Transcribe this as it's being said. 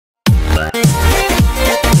Hi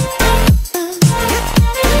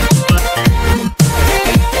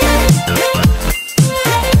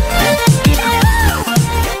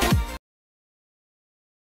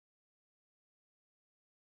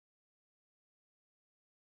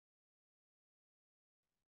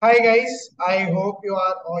guys, I hope you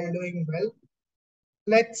are all doing well.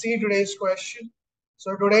 Let's see today's question.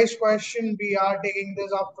 So today's question, we are taking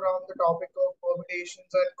this up from the topic of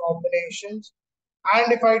permutations and combinations.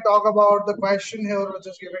 And if I talk about the question here which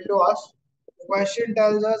is given to us, the question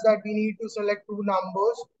tells us that we need to select two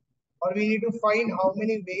numbers, or we need to find how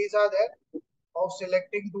many ways are there of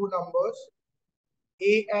selecting two numbers,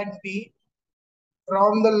 A and B,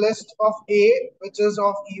 from the list of A, which is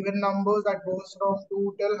of even numbers that goes from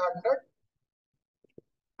 2 till 100.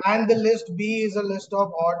 And the list B is a list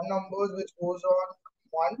of odd numbers which goes on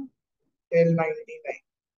 1 till 99.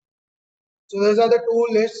 So these are the two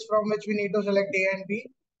lists from which we need to select A and B.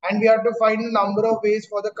 And we have to find the number of ways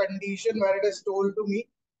for the condition where it is told to me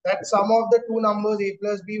that sum of the two numbers A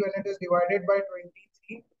plus B, when it is divided by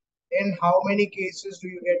 23, in how many cases do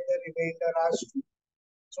you get the remainder as 2.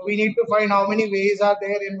 So we need to find how many ways are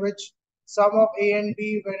there in which sum of A and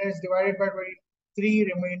B when it's divided by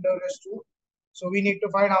 23 remainder is 2. So we need to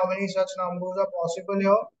find how many such numbers are possible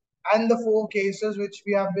here. And the four cases which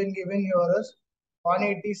we have been given here is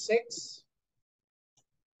 186,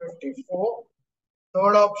 54.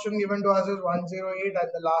 Third option given to us is 108, and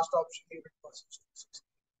the last option given to us is 260.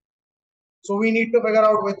 So we need to figure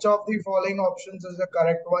out which of the following options is the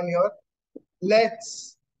correct one here.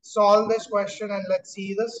 Let's solve this question and let's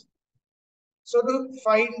see this. So to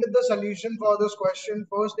find the solution for this question,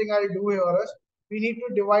 first thing I'll do here is we need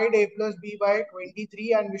to divide A plus B by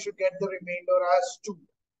 23 and we should get the remainder as 2.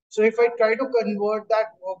 So if I try to convert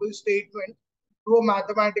that verbal statement to a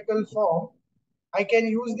mathematical form, I can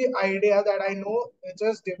use the idea that I know it's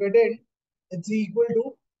just dividend, it's equal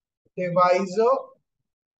to divisor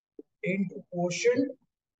into quotient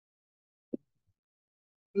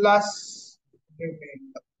plus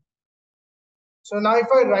remainder. So now if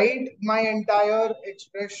I write my entire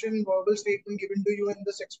expression, verbal statement given to you in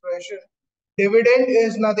this expression, dividend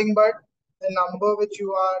is nothing but the number which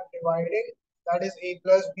you are dividing, that is A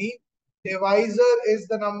plus B. Divisor is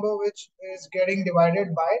the number which is getting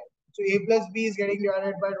divided by. So A plus B is getting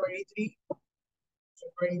divided by 23. So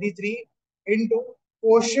 23 into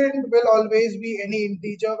quotient will always be any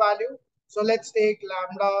integer value. So let's take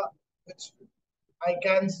lambda, which I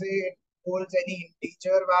can say it holds any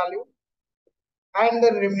integer value. And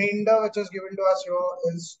the remainder which is given to us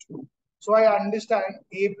here is 2. So I understand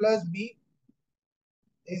A plus B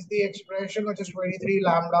is the expression which is 23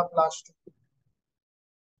 lambda plus 2.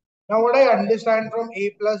 Now what I understand from A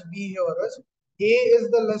plus B here is A is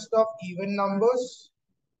the list of even numbers,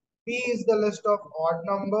 B is the list of odd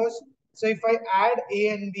numbers. So if I add A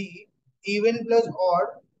and B, even plus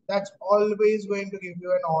odd, that's always going to give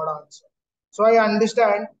you an odd answer. So I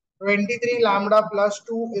understand 23 lambda plus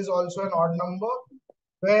 2 is also an odd number,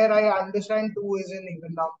 where I understand 2 is an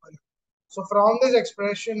even number. So from this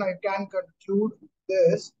expression, I can conclude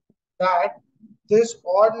this, that this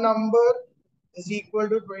odd number is equal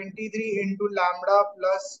to 23 into lambda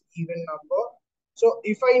plus even number. So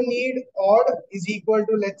if I need odd is equal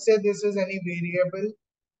to, let's say this is any variable,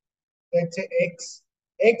 let's say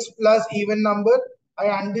x plus even number, I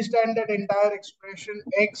understand that entire expression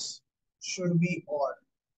x should be odd.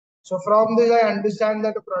 So from this, I understand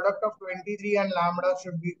that the product of 23 and lambda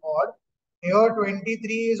should be odd. Here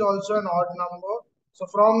 23 is also an odd number. So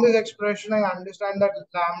from this expression, I understand that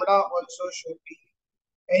lambda also should be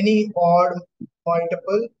any odd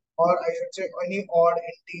multiple, or I should say any odd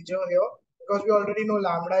integer here, because we already know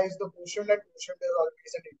lambda is the quotient and quotient is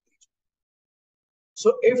always an integer.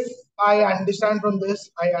 So if I understand from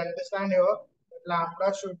this, I understand here that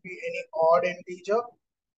lambda should be any odd integer.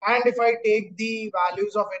 And if I take the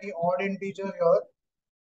values of any odd integer here,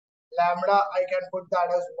 lambda, I can put that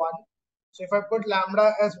as 1. So if I put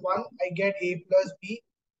lambda as 1, I get A plus B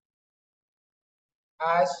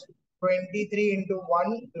as 23 into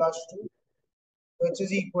 1 plus 2, which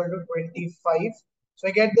is equal to 25. So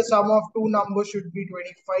I get the sum of two numbers should be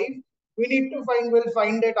 25. We need to find, we'll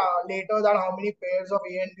find it later, that how many pairs of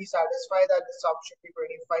A and B satisfy that the sum should be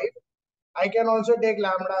 25. I can also take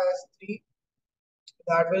lambda as 3.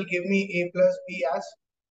 That will give me A plus B as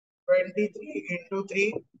 23 into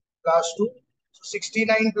 3 plus 2. So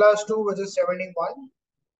 69 plus 2, which is 71.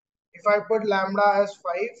 If I put lambda as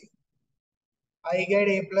 5, I get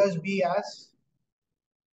A plus B as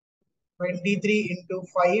 23 into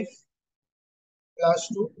 5 plus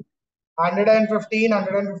 2.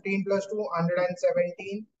 115 plus 2,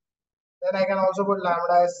 117. Then I can also put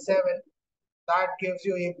lambda as 7. that gives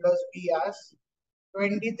you A plus B as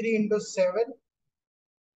 23 into 7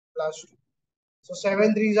 plus 2. So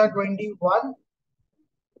 7 threes are 21.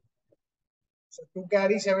 So 2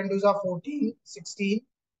 carry 7 twos are 14, 16.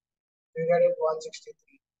 You get it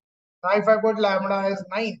 163. Now if I put lambda as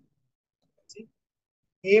 9, see,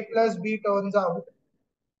 A plus B turns out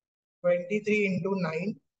 23 into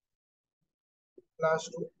 9 plus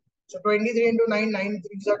 2. So 23 into 9, 9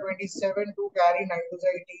 threes are 27, 2 carry, 9 twos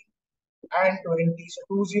are 18, and 20. So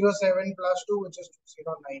 207 plus 2, which is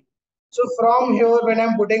 209. So from here, when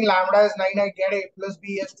I'm putting lambda as 9, I get A plus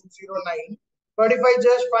B as 209. But if I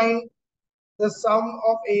just find the sum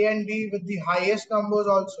of A and B with the highest numbers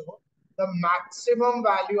also, the maximum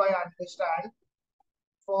value I understand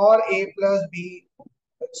for A plus B,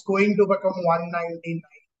 it's going to become 199.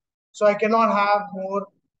 So I cannot have more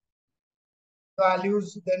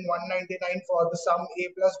values than 199 for the sum A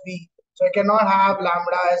plus B. So I cannot have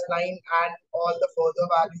lambda as 9 and all the further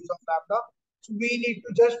values of lambda. So we need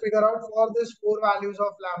to just figure out for this 4 values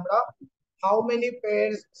of lambda, how many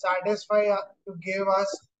pairs satisfy to give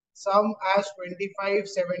us sum as 25,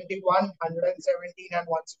 71, 117 and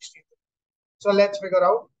 163. So let's figure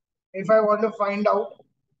out. If I want to find out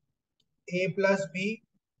A plus B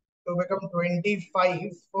to become 25,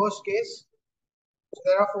 first case, so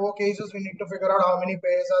there are 4 cases. We need to figure out how many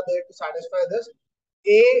pairs are there to satisfy this.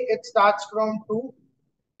 A, it starts from 2.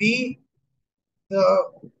 B, the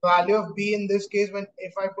value of B in this case, when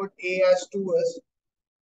if I put A as 2 is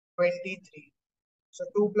 23. So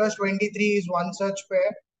 2 plus 23 is one such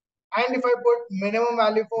pair. And if I put minimum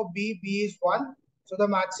value for B, B is 1. So the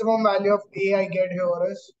maximum value of A I get here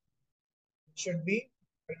is, should be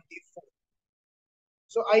 24.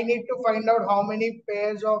 So I need to find out how many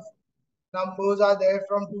pairs of numbers are there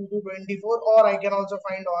from 2 to 24, or I can also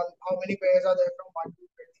find all how many pairs are there from 1 to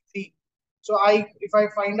 23. So if I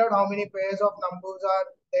find out how many pairs of numbers are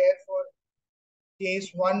there for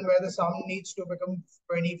case 1 where the sum needs to become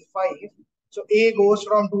 25. So A goes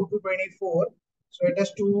from 2 to 24. So it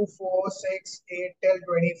is 2, 4, 6, 8 till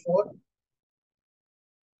 24.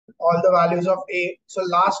 All the values of A. So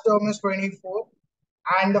last term is 24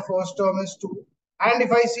 and the first term is 2. And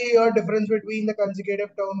if I see here difference between the consecutive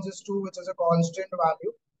terms is 2, which is a constant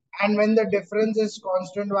value. And when the difference is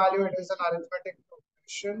constant value, it is an arithmetic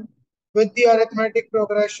progression. With the arithmetic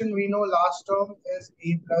progression, we know last term is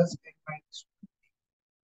A plus N minus 1.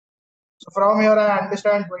 So from here, I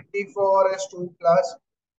understand 24 is 2 plus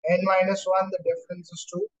N minus 1, the difference is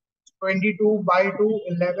 2. 22 by 2,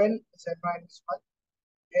 11 is N minus 1.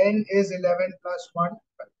 N is 11 plus 1.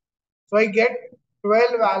 So I get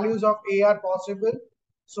 12 values of A are possible.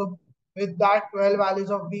 So with that 12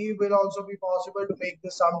 values of B will also be possible to make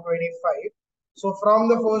the sum 25. So from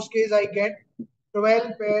the first case, I get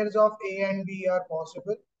 12 pairs of A and B are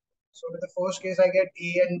possible. So with the first case, I get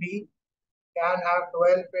A and B can have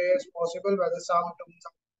 12 pairs possible where the sum turns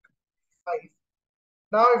out 5.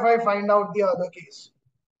 Now if I find out the other case,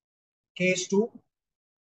 case 2,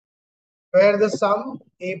 where the sum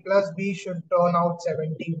A plus B should turn out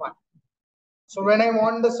 71. So when I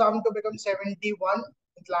want the sum to become 71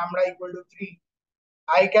 with lambda equal to 3,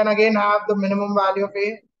 I can again have the minimum value of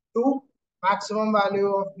A 2, maximum value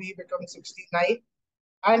of B becomes 69.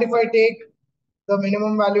 And if I take the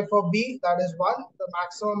minimum value for B, that is 1, the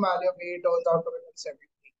maximum value of A turns out to become 70.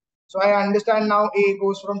 So I understand now A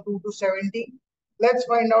goes from 2 to 70. Let's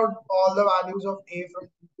find out all the values of A from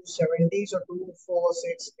 2 to 70. So 2, 4,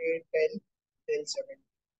 6, 8, 10, till 70.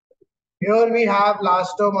 Here we have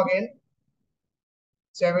last term again,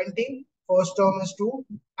 70. First term is 2.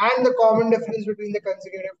 And the common difference between the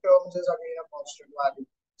consecutive terms is again a constant value.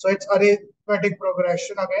 So it's arithmetic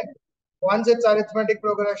progression again. Once it's arithmetic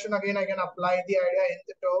progression, again I can apply the idea in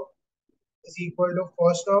the term is equal to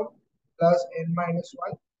first term plus N minus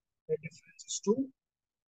 1. The difference is 2.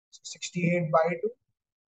 So 68 by 2.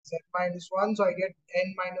 Z minus 1. So I get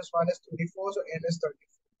N minus 1 is 34. So N is 34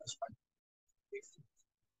 plus 1.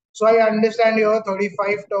 So I understand here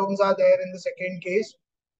 35 terms are there in the second case.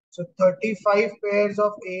 So 35 pairs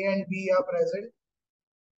of A and B are present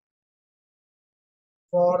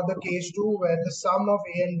for the case 2 where the sum of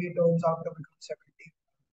A and B terms out to become 70.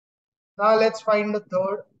 Now let's find the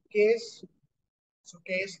third case. So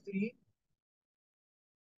case 3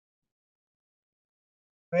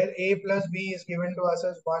 where A plus B is given to us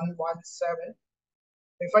as 117.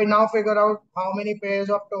 If I now figure out how many pairs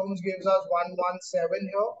of terms gives us 117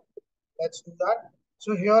 here, let's do that.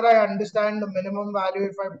 So here I understand the minimum value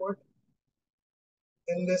if I put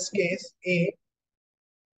in this case A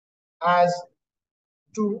as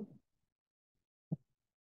 2,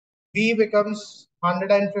 B becomes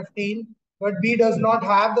 115, but B does not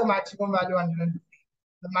have the maximum value 150.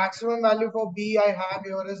 The maximum value for B I have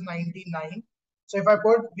here is 99. So if I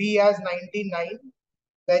put B as 99,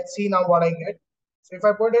 let's see now what I get. So if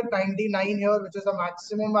I put it 99 here, which is the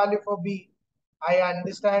maximum value for B, I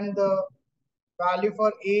understand the value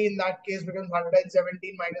for A in that case becomes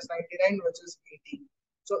 117 minus 99, which is 18.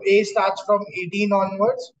 So A starts from 18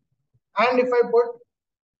 onwards. And if I put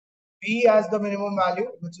B as the minimum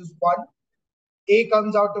value, which is 1, A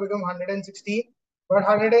comes out to become 116. But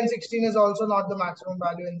 116 is also not the maximum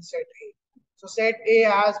value in set A. So set A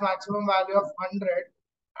has maximum value of 100,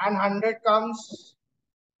 and 100 comes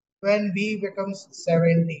when B becomes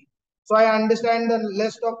 70. So I understand the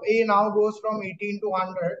list of A now goes from 18 to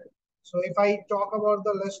 100. So if I talk about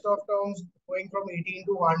the list of terms going from 18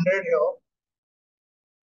 to 100 here,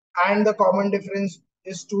 and the common difference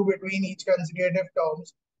is 2 between each consecutive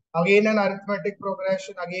terms, again an arithmetic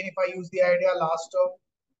progression, again if I use the idea last term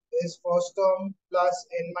is first term plus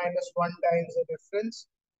n minus 1 times the difference.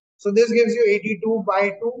 So this gives you 82 by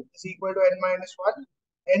 2 is equal to n minus 1.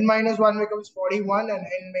 N minus 1 becomes 41 and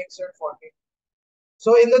n makes it 40.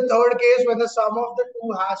 So in the third case, when the sum of the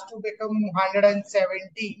two has to become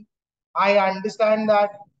 170, I understand that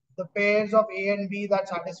the pairs of A and B that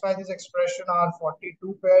satisfy this expression are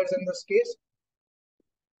 42 pairs in this case.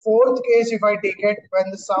 Fourth case, if I take it,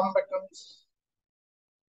 when the sum becomes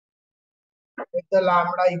with the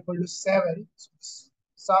lambda equal to 7, so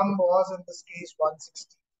sum was in this case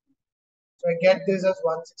 160. So I get this as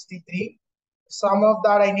 163. Sum of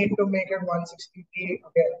that I need to make it 163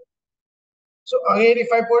 again. So again, if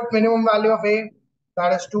I put minimum value of A,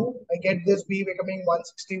 that is 2, I get this B becoming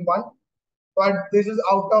 161. But this is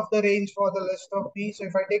out of the range for the list of B. So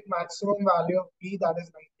if I take maximum value of B, that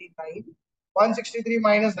is 99. 163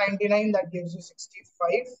 minus 99, that gives you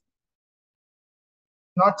 65.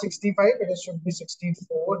 Not 65, it should be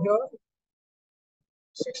 64 here.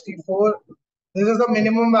 64. This is the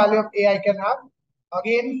minimum value of A I can have.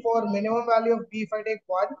 Again, for minimum value of B, if I take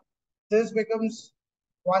 1, this becomes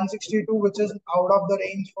 162, which is out of the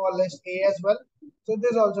range for list A as well. So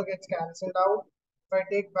this also gets cancelled out. If I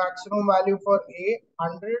take maximum value for A,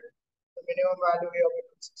 100, the minimum value here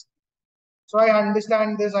becomes 60. So I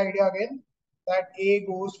understand this idea again, that A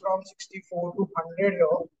goes from 64 to 100 here.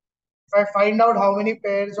 If I find out how many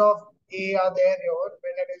pairs of A are there here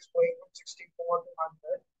when it is going from 64 to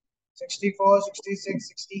 100, 64, 66,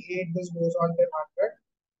 68, this goes on to 100.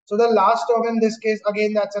 So the last term in this case,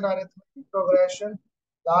 again, that's an arithmetic progression.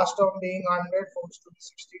 Last term being 100 falls to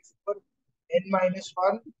 64, n minus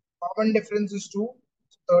 1. Common difference is 2.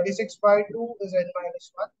 So 36 by 2 is n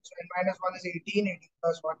minus 1. So n minus 1 is 18, 18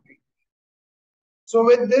 plus 1. So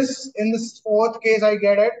with this, in this fourth case, I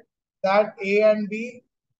get it that A and B,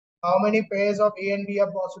 how many pairs of A and B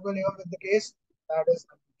are possible here with the case? That is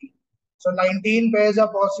 19. So 19 pairs are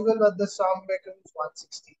possible, but the sum becomes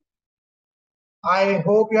 160. I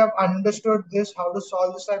hope you have understood this, how to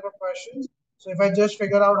solve this type of questions. So if I just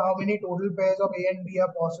figure out how many total pairs of A and B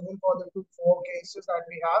are possible for the four cases that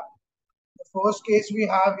we have. The first case we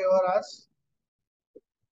have here as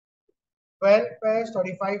 12 pairs,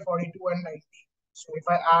 35, 42, and 19. So if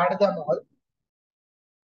I add them all,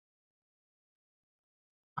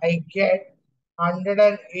 I get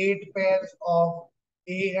 108 pairs of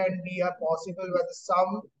A and B are possible, where the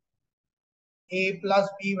sum A plus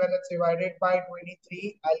B, when it's divided by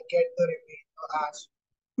 23, I'll get the remainder as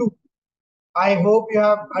 2. I hope you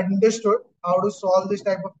have understood how to solve this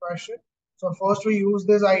type of question. So first we use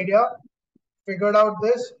this idea, figured out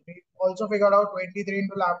this. We also figured out 23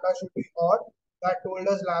 into lambda should be odd. That told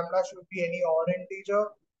us lambda should be any odd integer.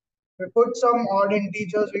 We put some odd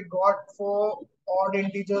integers. We got 4 odd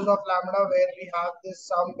integers of lambda where we have this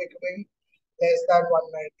sum becoming less than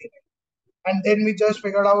 199. And then we just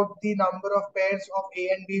figured out the number of pairs of A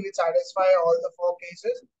and B which satisfy all the 4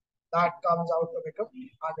 cases. That comes out to become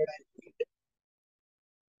 108.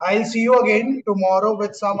 I'll see you again tomorrow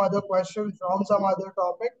with some other question from some other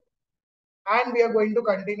topic. And we are going to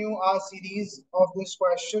continue our series of these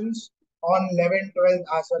questions on 11, 12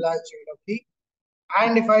 as well as JEE.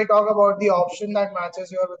 And if I talk about the option that matches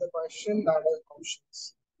here with the question, that is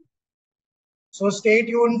options. So stay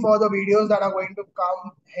tuned for the videos that are going to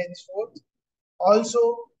come henceforth.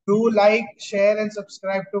 Also, do like, share, and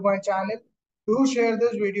subscribe to my channel. Do share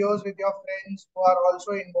these videos with your friends who are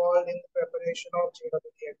also involved in the preparation of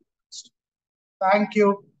JEE. Thank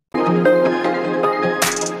you.